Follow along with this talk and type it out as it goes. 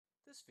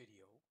This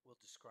video will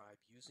describe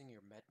using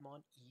your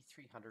Medmont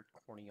E300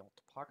 Corneal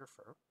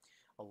Topographer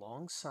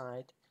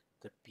alongside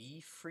the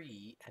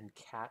Be-Free and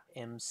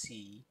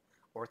KATT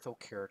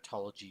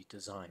Orthokeratology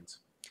designs.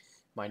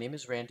 My name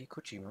is Randy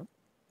Kojima,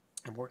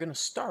 and we're going to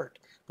start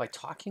by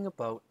talking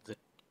about the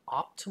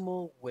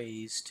optimal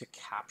ways to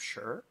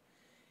capture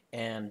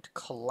and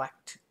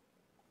collect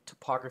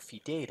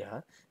topography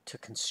data to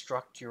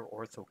construct your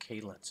Ortho-K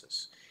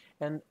lenses.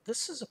 And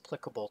this is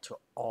applicable to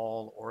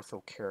all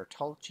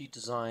orthokeratology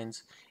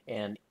designs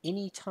and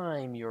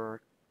anytime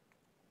you're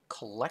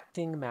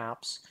collecting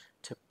maps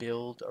to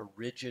build a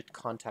rigid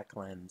contact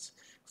lens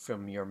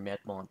from your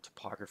Medmont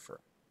topographer.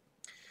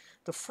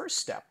 The first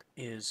step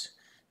is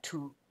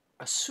to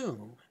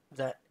assume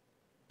that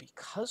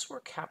because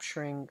we're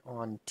capturing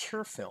on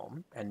tear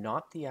film and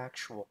not the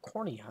actual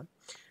cornea,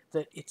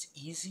 that it's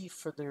easy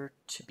for there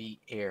to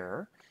be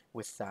air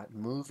with that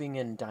moving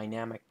and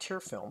dynamic tear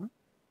film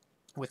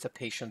with a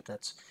patient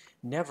that's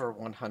never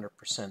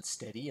 100%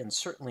 steady and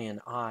certainly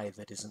an eye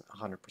that isn't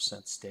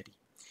 100% steady.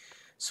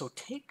 So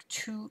take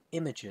two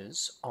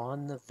images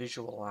on the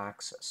visual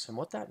axis, and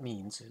what that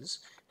means is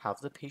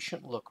have the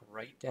patient look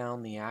right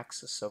down the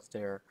axis of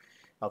the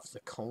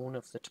cone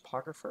of the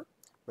topographer,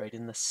 right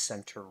in the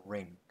center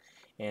ring.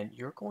 And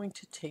you're going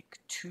to take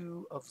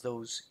two of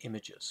those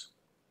images.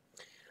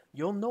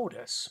 You'll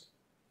notice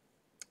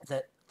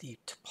that the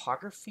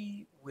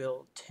topography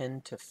will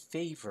tend to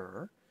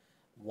favor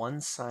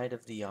one side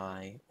of the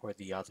eye or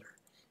the other.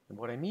 And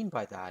what I mean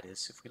by that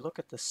is if we look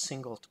at the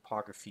single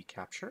topography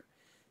capture,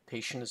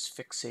 patient is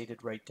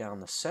fixated right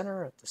down the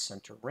center at the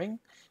center ring.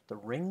 The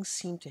rings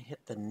seem to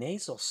hit the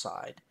nasal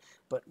side,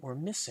 but we're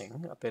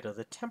missing a bit of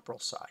the temporal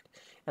side.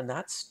 And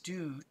that's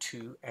due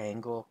to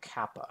angle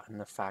kappa and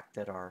the fact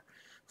that our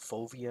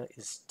fovea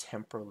is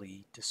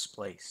temporally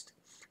displaced.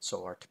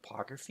 So our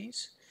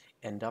topographies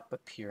end up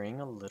appearing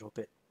a little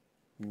bit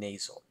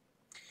nasal.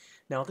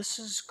 Now this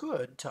is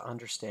good to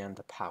understand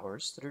the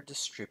powers that are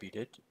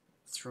distributed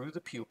through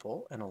the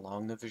pupil and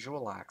along the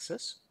visual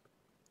axis,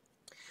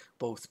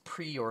 both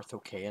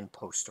pre-Ortho-K and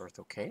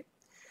post-Ortho-K,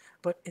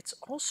 but it's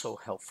also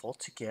helpful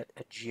to get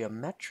a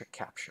geometric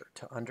capture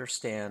to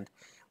understand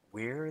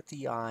where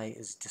the eye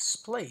is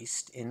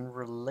displaced in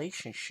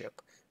relationship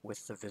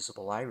with the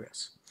visible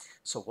iris.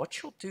 So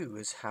what you'll do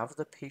is have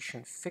the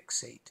patient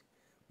fixate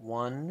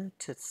 1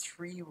 to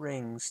 3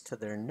 rings to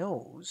their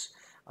nose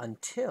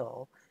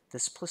until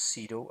this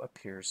placido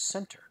appears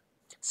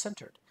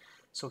centered.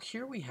 So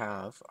here we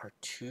have our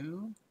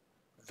two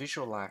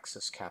visual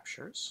axis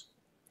captures.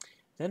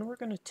 Then we're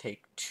going to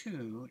take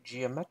two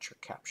geometric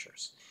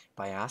captures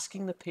by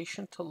asking the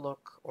patient to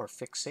look or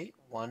fixate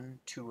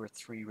 1, 2, or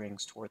 3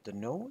 rings toward the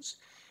nose.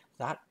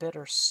 That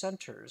better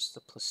centers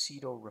the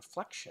placido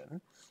reflection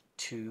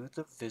to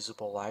the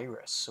visible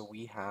iris. So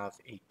we have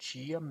a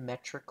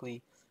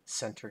geometrically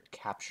centered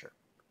capture.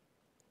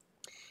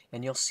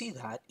 And you'll see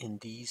that in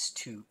these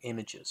two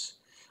images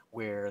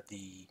where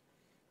the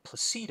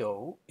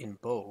placido in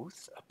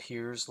both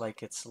appears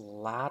like it's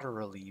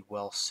laterally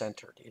well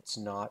centered. It's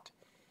not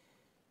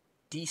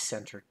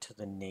decentered to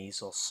the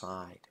nasal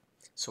side.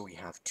 So we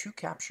have two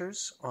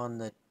captures on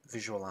the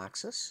visual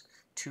axis,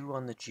 two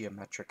on the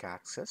geometric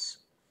axis.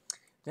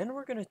 Then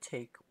we're going to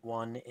take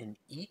one in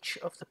each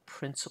of the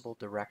principal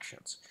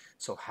directions.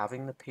 So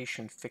having the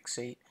patient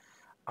fixate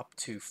up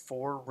to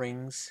 4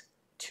 rings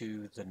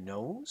to the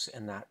nose,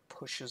 and that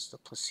pushes the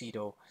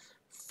placido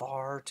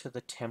far to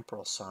the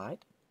temporal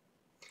side.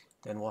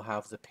 Then we'll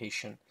have the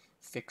patient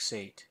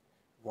fixate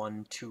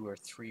 1, 2, or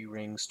 3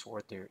 rings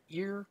toward their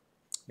ear,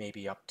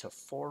 maybe up to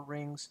 4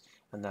 rings,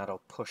 and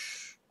that'll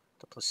push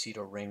the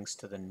placido rings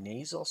to the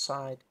nasal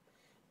side.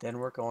 Then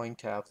we're going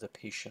to have the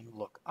patient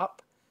look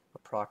up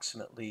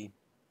approximately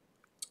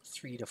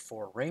 3 to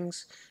 4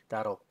 rings.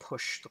 That'll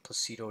push the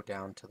placido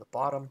down to the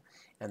bottom,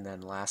 and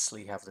then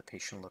lastly have the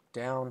patient look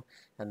down,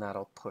 and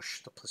that'll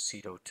push the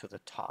placido to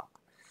the top.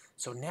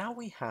 So now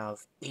we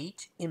have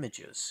 8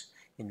 images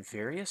in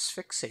various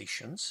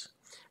fixations,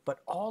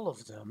 but all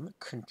of them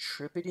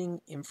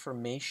contributing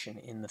information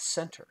in the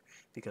center,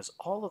 because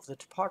all of the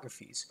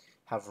topographies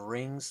have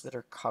rings that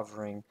are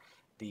covering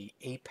the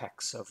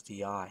apex of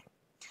the eye.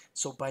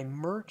 So by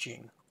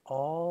merging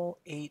all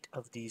 8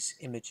 of these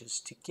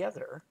images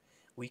together,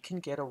 we can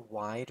get a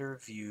wider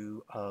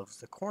view of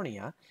the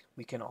cornea.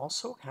 We can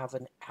also have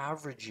an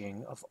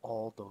averaging of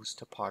all those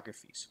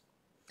topographies.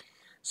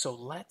 So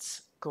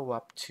let's go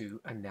up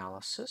to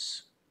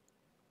Analysis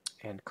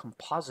and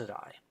Composite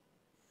Eye.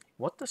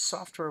 What the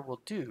software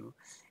will do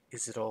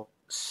is it'll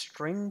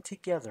string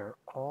together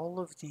all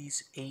of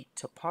these 8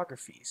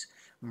 topographies,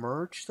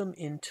 merge them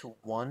into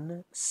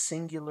one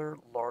singular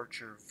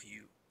larger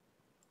view.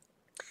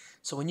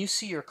 So when you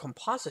see your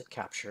composite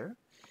capture,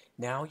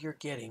 now you're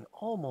getting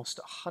almost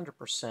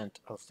 100%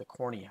 of the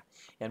cornea.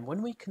 And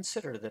when we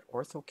consider that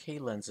Ortho-K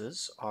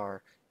lenses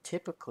are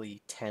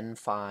typically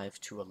 10.5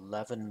 to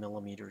 11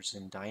 millimeters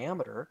in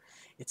diameter,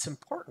 it's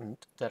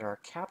important that our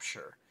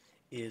capture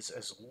is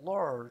as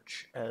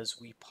large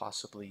as we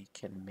possibly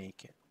can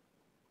make it.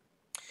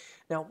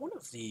 Now, one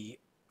of the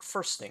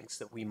first things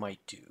that we might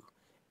do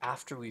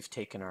after we've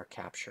taken our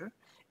capture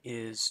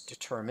is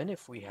determine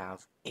if we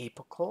have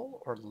apical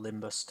or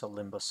limbus to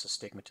limbus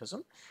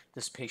astigmatism.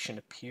 This patient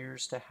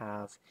appears to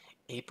have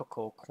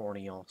apical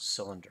corneal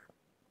cylinder.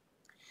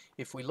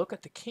 If we look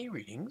at the K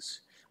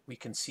readings, we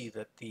can see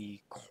that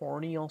the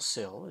corneal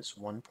sill is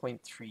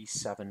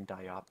 1.37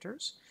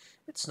 diopters.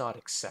 It's not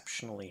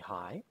exceptionally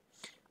high,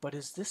 but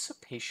is this a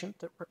patient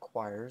that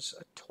requires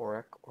a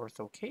toric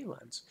ortho-K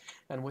lens?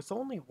 And with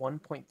only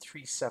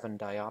 1.37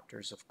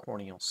 diopters of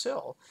corneal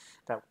sill,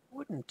 that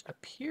wouldn't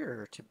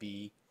appear to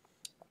be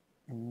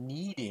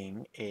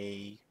needing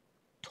a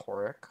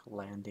toric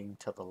landing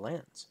to the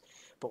lens.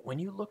 But when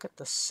you look at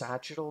the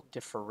sagittal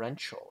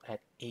differential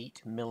at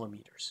 8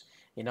 millimeters,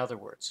 in other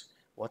words,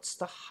 what's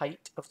the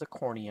height of the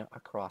cornea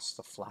across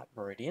the flat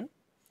meridian?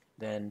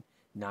 Then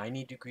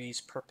 90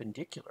 degrees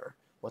perpendicular,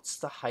 what's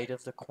the height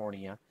of the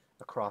cornea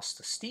across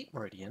the steep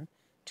meridian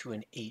to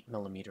an 8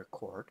 millimeter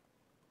chord?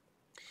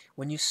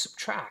 When you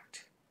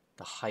subtract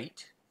the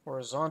height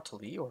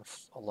horizontally or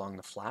along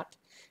the flat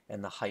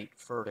and the height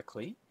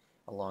vertically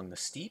along the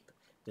steep,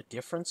 the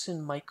difference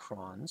in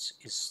microns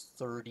is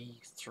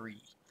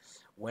 33.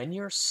 When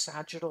your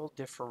sagittal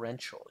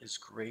differential is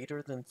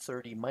greater than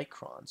 30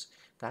 microns,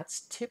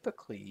 that's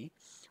typically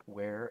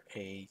where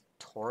a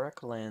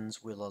toric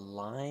lens will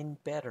align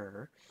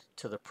better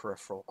to the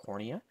peripheral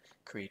cornea,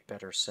 create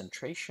better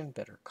centration,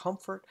 better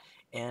comfort,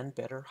 and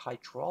better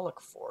hydraulic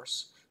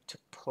force to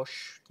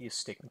push the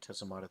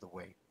astigmatism out of the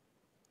way.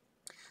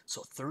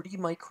 So 30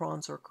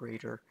 microns or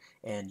greater,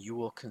 and you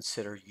will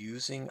consider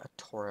using a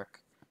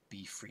toric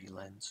B-free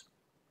lens.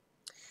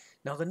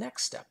 Now the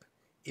next step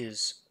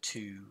is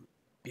to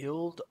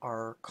build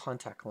our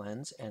contact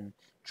lens and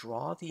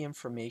draw the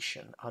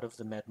information out of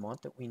the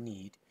Medmont that we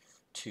need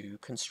to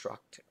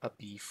construct a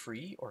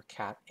B-free or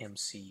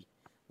KATT-MC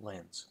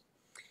lens.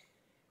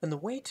 And the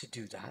way to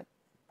do that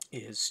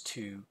is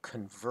to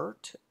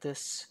convert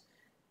this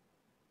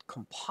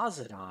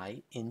composite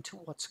eye into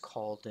what's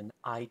called an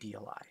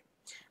ideal eye.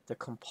 The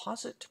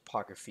composite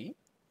topography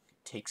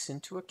takes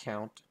into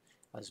account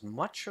as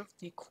much of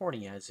the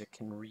cornea as it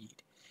can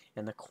read,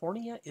 and the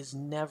cornea is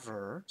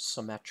never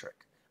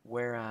symmetric,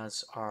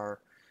 whereas our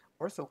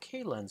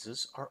ortho-K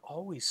lenses are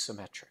always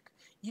symmetric.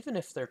 Even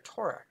if they're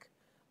toric,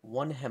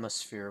 one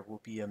hemisphere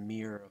will be a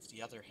mirror of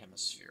the other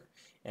hemisphere,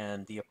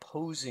 and the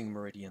opposing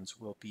meridians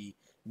will be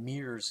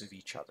mirrors of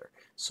each other.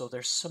 So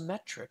they're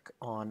symmetric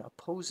on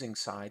opposing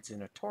sides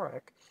in a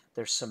toric,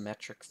 they're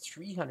symmetric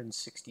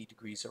 360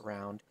 degrees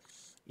around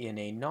in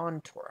a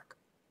non-toric.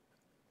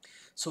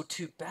 So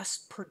to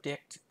best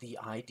predict the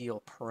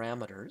ideal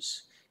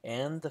parameters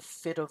and the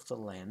fit of the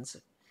lens,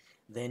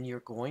 then you're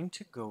going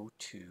to go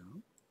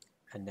to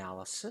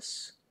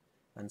Analysis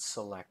and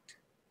select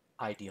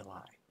Ideal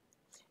Eye.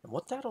 And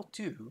what that'll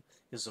do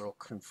is it'll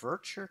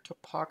convert your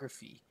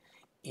topography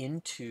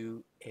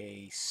into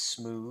a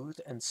smooth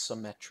and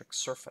symmetric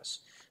surface.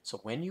 So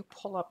when you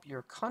pull up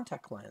your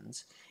contact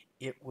lens,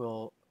 it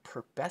will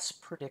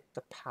best predict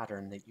the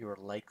pattern that you're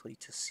likely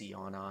to see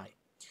on eye.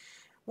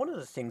 One of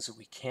the things that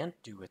we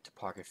can't do with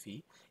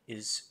topography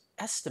is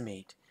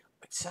estimate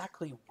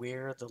exactly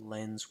where the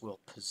lens will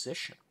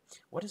position.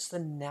 What is the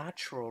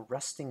natural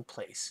resting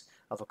place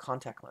of a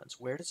contact lens?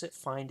 Where does it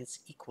find its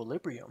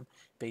equilibrium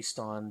based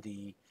on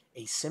the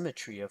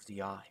asymmetry of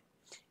the eye?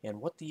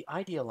 And what the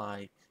ideal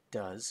eye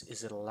does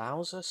is it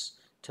allows us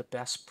to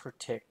best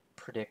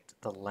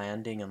predict the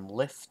landing and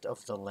lift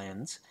of the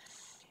lens,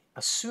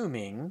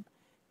 assuming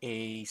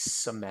a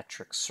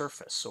symmetric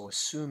surface, so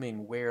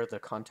assuming where the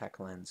contact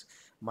lens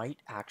might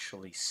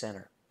actually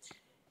center.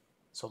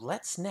 So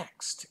let's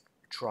next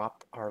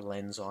drop our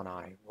lens on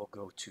eye. We'll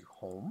go to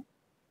Home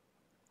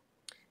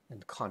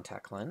and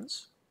Contact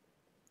Lens.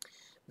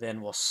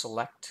 Then we'll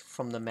select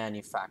from the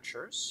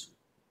manufacturers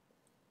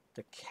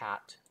the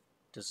KATT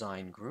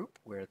design group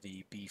where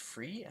the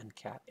B-free and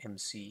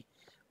KATT-MC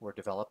were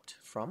developed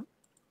from.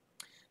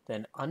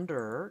 Then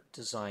under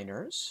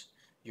Designers,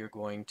 you're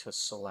going to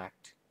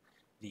select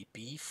the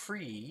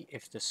B-free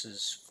if this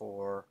is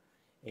for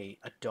an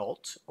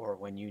adult or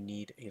when you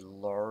need a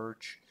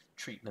large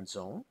treatment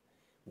zone.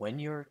 When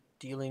you're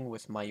dealing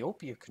with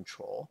myopia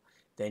control,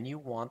 then you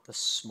want the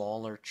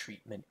smaller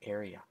treatment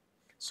area.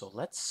 So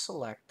let's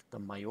select the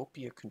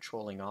myopia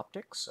controlling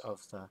optics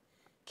of the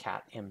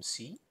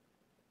KATT-MC.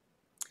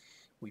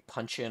 We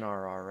punch in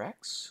our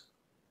RX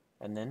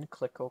and then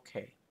click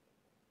OK.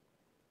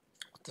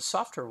 What the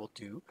software will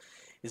do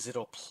is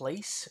it'll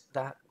place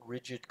that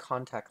rigid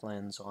contact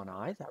lens on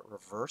eye, that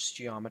reverse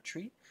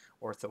geometry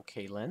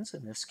ortho-K lens,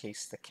 in this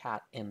case the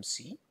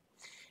KATT-MC,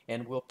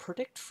 and will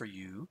predict for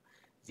you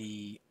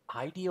the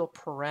ideal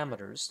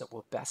parameters that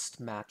will best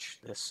match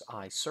this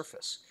eye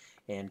surface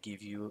and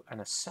give you an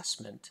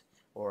assessment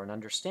or an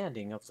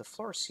understanding of the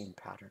fluorescein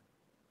pattern.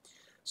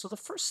 So the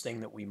first thing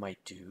that we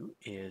might do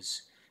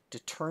is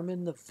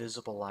determine the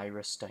visible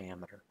iris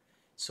diameter.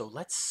 So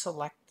let's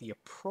select the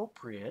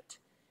appropriate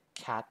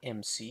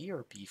KATT-MC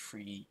or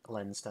B-free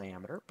lens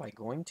diameter by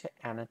going to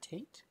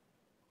Annotate,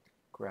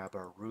 grab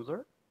our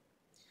ruler,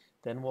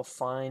 then we'll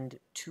find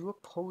two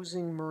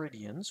opposing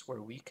meridians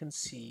where we can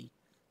see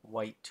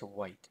white to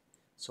white.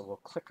 So we'll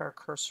click our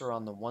cursor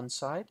on the one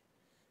side,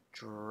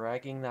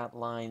 dragging that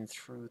line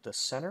through the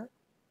center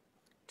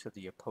to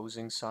the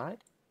opposing side.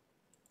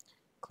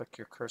 Click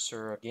your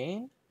cursor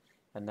again,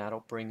 and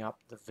that'll bring up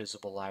the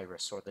visible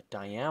iris, or the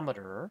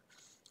diameter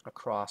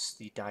across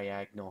the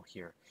diagonal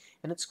here.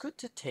 And it's good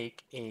to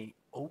take a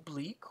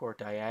oblique or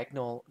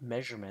diagonal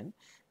measurement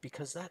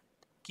because that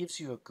gives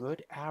you a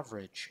good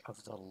average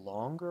of the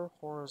longer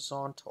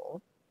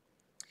horizontal,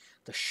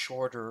 the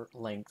shorter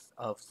length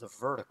of the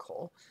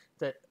vertical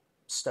that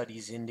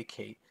studies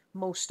indicate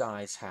most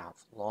eyes have.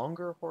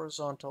 Longer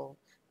horizontal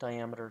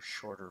diameter,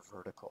 shorter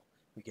vertical.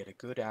 We get a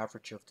good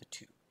average of the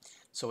two.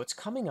 So it's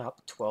coming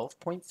up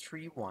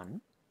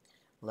 12.31.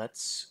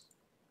 Let's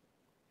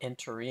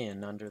enter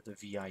in under the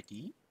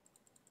VID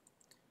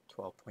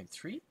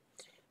 12.3.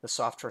 The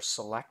software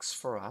selects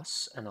for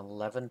us an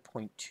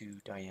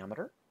 11.2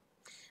 diameter.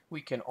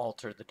 We can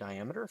alter the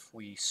diameter if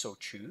we so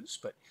choose,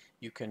 but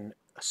you can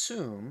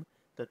assume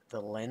that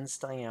the lens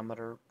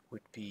diameter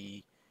would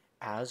be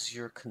as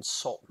your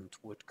consultant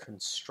would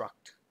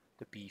construct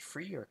the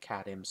B-free or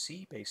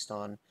KATT based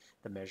on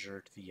the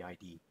measured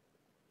VID.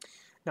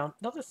 Now,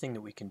 another thing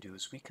that we can do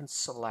is we can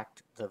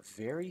select the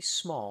very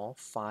small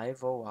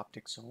 5.0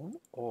 optic zone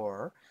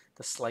or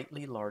the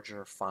slightly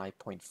larger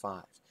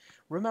 5.5.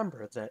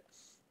 Remember that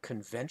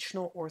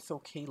conventional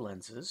Ortho-K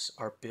lenses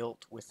are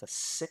built with a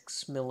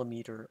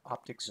 6mm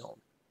optic zone.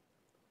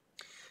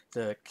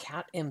 The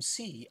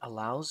KATT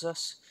allows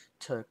us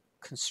to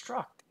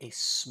construct a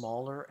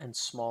smaller and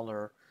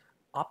smaller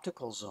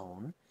optical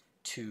zone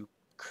to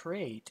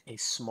create a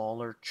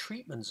smaller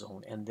treatment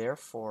zone and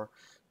therefore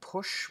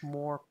push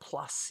more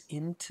plus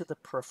into the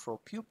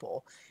peripheral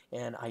pupil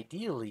and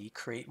ideally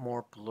create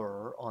more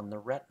blur on the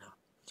retina.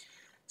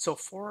 So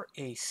for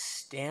a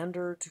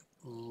standard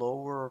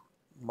lower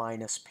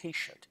minus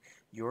patient,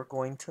 you're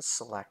going to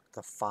select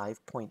the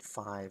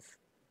 5.5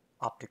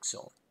 optic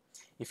zone.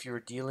 If you're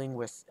dealing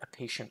with a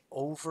patient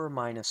over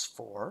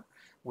 -4,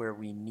 where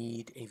we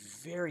need a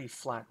very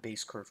flat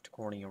base curve to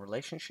cornea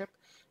relationship,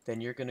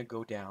 then you're going to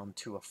go down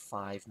to a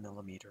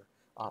 5mm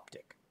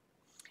optic.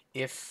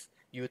 If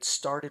you had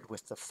started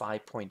with the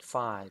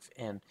 5.5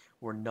 and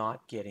were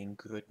not getting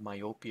good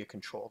myopia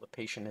control, the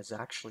patient is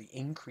actually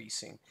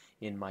increasing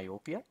in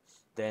myopia,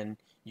 then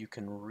you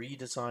can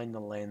redesign the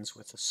lens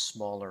with a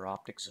smaller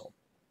optic zone.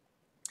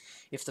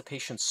 If the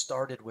patient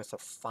started with a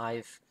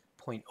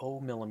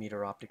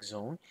 5.0mm optic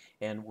zone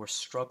and we're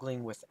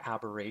struggling with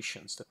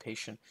aberrations, the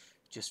patient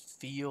just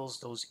feels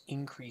those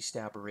increased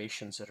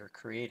aberrations that are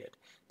created,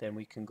 then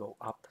we can go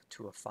up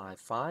to a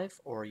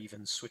 5.5 or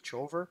even switch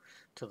over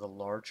to the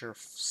larger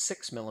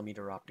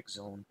 6mm optic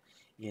zone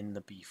in the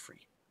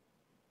B-free.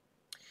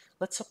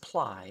 Let's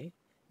apply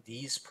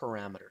these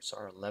parameters,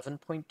 our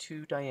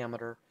 11.2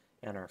 diameter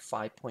and our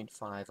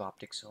 5.5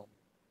 optic zone.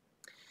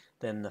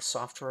 Then the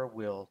software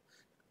will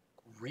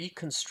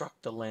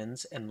reconstruct the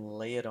lens and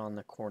lay it on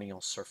the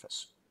corneal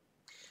surface.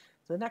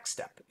 The next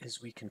step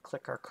is we can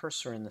click our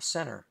cursor in the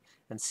center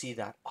and see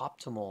that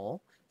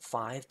optimal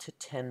 5 to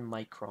 10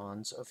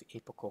 microns of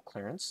apical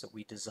clearance that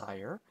we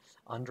desire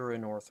under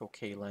an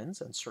Ortho-K lens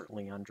and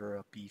certainly under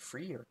a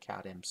B-free or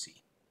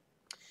KATT.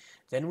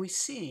 Then we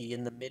see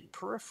in the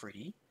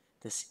mid-periphery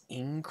this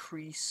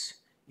increase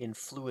in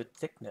fluid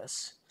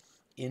thickness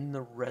in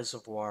the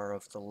reservoir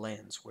of the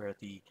lens where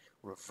the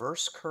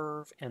reverse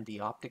curve and the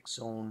optic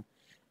zone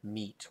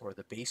meet, or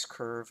the base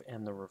curve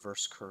and the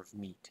reverse curve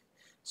meet.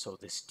 So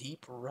this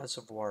deep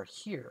reservoir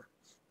here,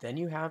 then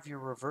you have your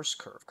reverse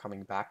curve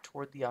coming back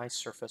toward the eye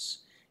surface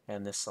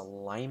and this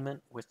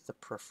alignment with the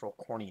peripheral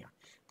cornea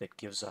that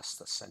gives us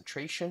the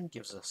centration,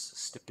 gives us the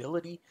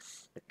stability,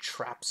 it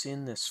traps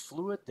in this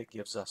fluid that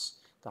gives us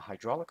the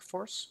hydraulic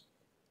force.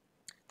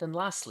 Then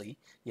lastly,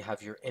 you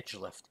have your edge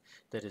lift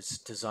that is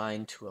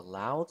designed to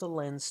allow the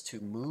lens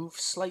to move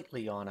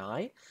slightly on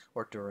eye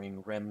or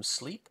during REM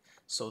sleep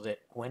so that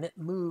when it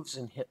moves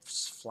and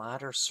hits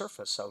flatter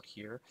surface out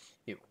here,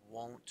 it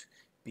won't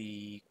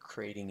be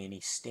creating any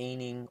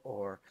staining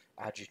or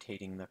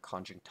agitating the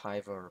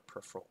conjunctiva or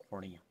peripheral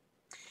cornea.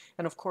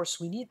 And of course,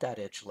 we need that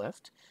edge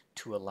lift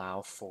to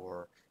allow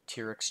for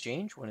tear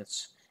exchange when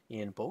it's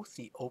in both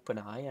the open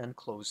eye and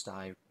closed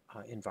eye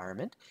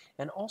environment,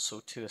 and also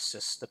to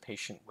assist the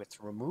patient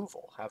with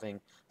removal, having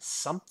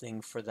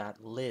something for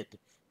that lid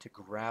to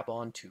grab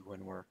onto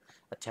when we're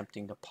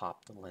attempting to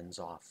pop the lens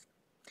off.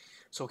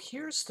 So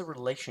here's the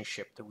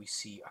relationship that we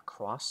see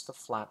across the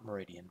flat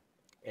meridian.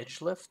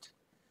 Edge lift,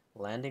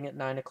 landing at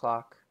 9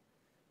 o'clock,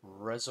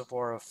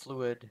 reservoir of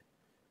fluid,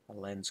 a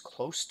lens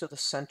close to the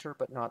center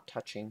but not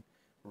touching,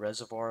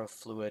 reservoir of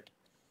fluid,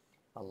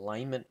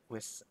 alignment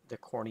with the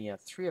cornea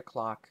at 3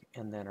 o'clock,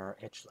 and then our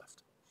edge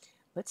lift.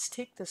 Let's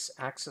take this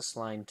axis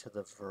line to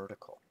the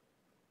vertical.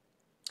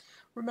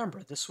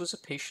 Remember, this was a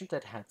patient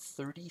that had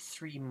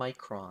 33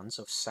 microns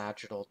of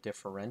sagittal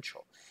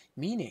differential,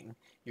 meaning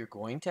you're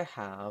going to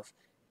have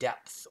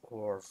depth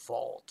or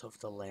vault of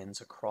the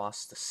lens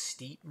across the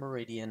steep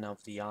meridian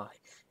of the eye.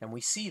 And we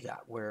see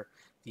that where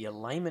the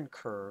alignment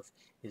curve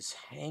is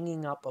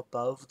hanging up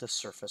above the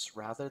surface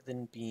rather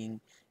than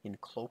being in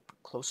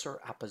closer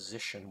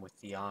apposition with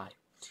the eye.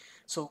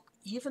 So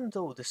even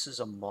though this is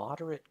a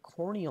moderate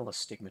corneal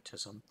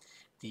astigmatism,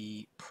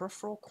 the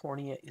peripheral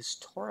cornea is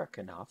toric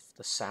enough,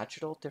 the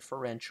sagittal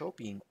differential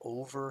being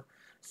over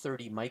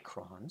 30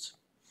 microns,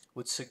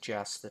 would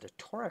suggest that a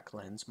toric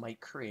lens might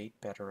create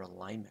better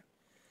alignment.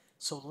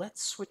 So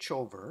let's switch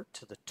over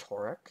to the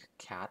toric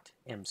KATT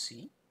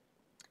MC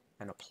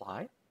and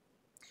apply.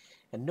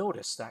 And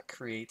notice that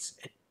creates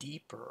a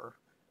deeper,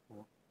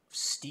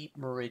 steep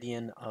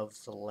meridian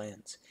of the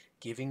lens,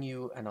 giving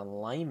you an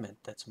alignment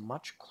that's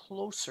much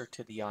closer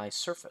to the eye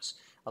surface,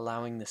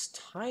 allowing this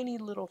tiny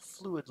little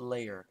fluid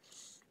layer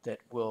that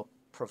will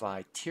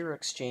provide tear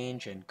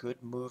exchange and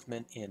good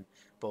movement in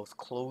both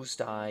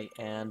closed eye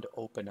and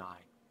open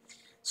eye.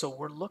 So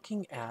we're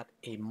looking at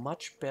a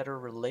much better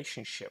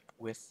relationship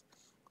with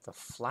the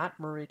flat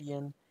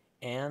meridian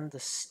and the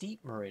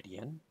steep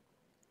meridian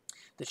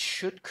that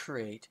should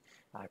create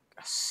a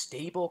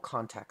stable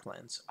contact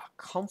lens, a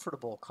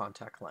comfortable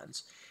contact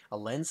lens, a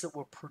lens that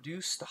will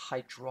produce the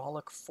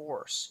hydraulic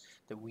force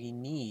that we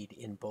need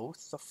in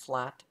both the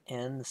flat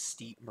and the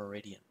steep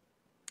meridian.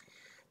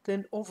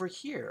 Then over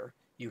here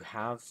you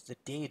have the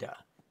data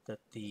that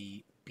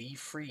the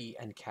B-Free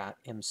and KATT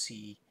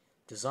MC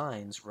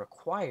designs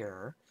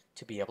require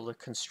to be able to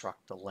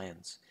construct the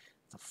lens.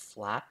 The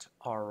flat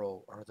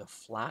RO, or the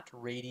flat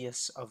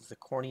radius of the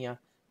cornea,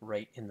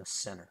 right in the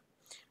center.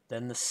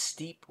 Then the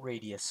steep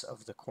radius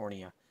of the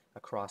cornea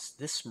across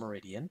this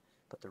meridian,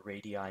 but the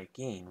radii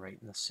again right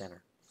in the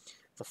center.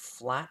 The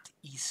flat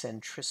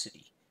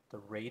eccentricity, the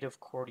rate of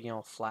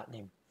corneal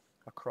flattening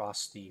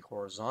across the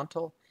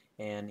horizontal,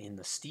 and in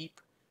the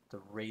steep,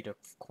 the rate of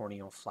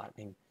corneal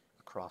flattening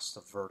across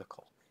the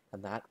vertical.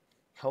 And that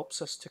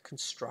helps us to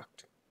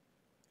construct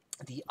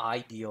the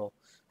ideal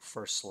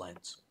first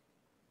lens.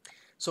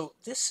 So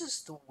this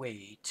is the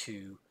way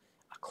to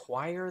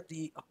acquire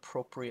the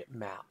appropriate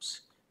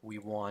maps. We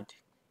want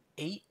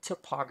 8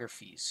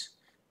 topographies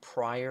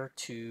prior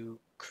to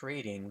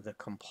creating the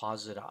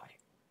composite eye.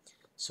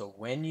 So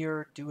when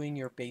you're doing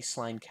your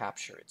baseline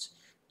capture, it's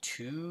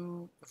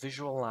 2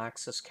 visual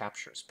axis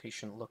captures,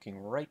 patient looking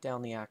right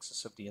down the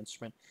axis of the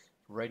instrument,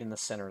 right in the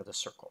center of the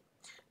circle.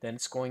 Then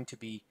it's going to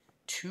be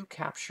 2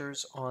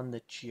 captures on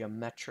the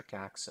geometric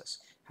axis,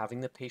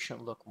 having the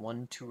patient look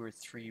 1, 2, or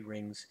 3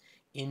 rings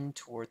in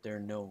toward their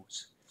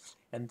nose.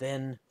 And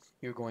then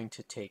you're going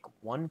to take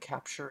 1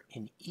 capture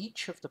in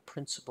each of the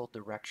principal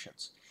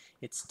directions.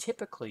 It's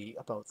typically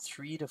about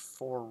 3 to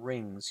 4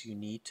 rings you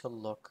need to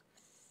look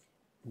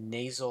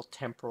nasal,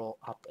 temporal,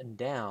 up and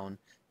down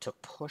to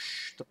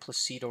push the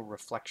placido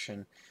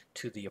reflection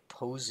to the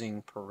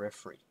opposing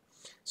periphery.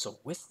 So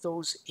with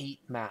those 8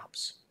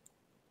 maps,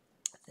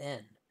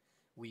 then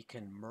we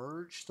can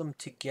merge them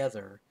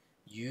together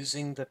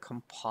using the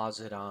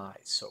composite eye.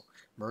 So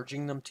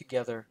merging them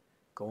together,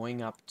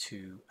 going up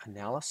to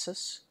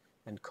analysis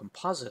and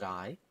composite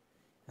eye,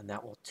 and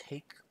that will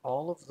take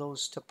all of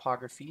those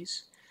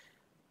topographies,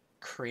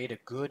 create a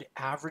good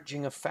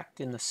averaging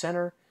effect in the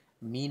center,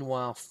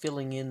 meanwhile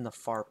filling in the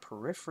far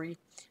periphery.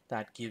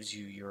 That gives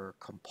you your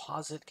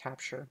composite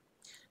capture.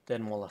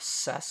 Then we'll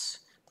assess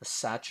the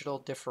sagittal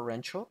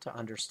differential to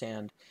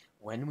understand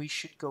when we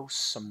should go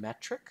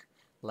symmetric.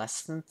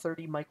 Less than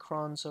 30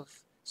 microns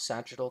of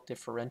sagittal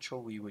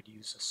differential, we would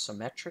use a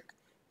symmetric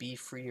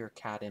B-Free or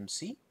KATT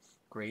MC.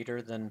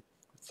 Greater than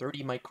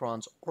 30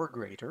 microns or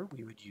greater,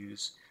 we would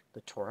use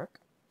the toric.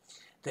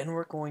 Then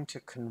we're going to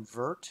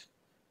convert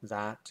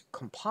that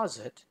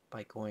composite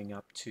by going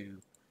up to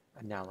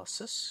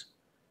analysis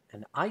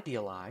and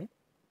ideal eye,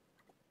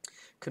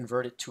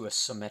 convert it to a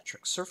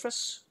symmetric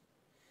surface.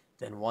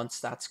 Then once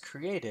that's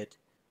created,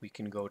 we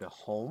can go to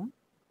home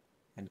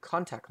and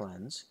contact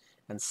lens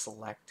and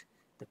select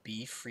the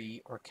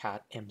B-Free or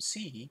KATT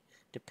MC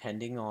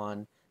depending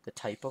on the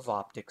type of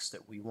optics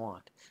that we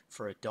want.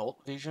 For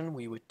adult vision,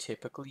 we would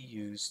typically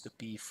use the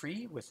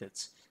B-Free with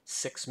its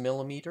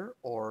 6mm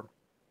or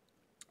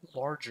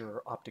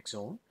larger optic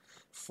zone.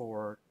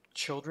 For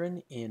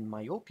children in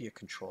myopia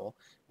control,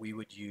 we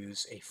would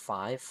use a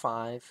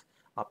 5/5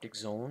 optic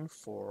zone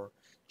for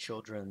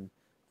children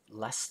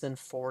less than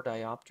 4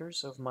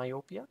 diopters of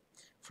myopia.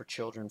 For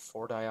children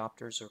 4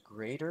 diopters or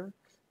greater,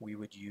 we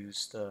would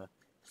use the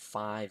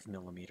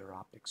 5mm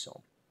optic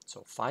zone.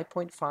 So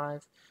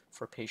 5.5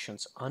 for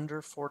patients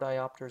under 4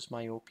 diopters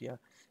myopia.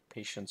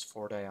 Patients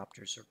 4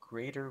 diopters or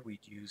greater,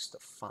 we'd use the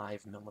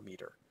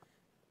 5mm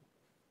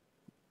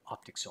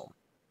optic zone.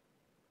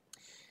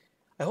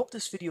 I hope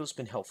this video has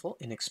been helpful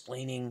in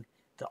explaining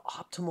the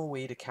optimal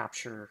way to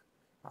capture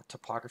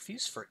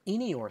topographies for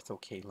any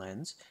Ortho-K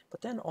lens,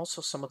 but then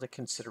also some of the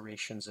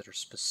considerations that are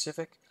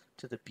specific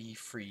to the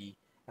B-Free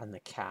and the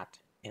KATT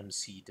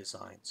MC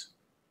designs.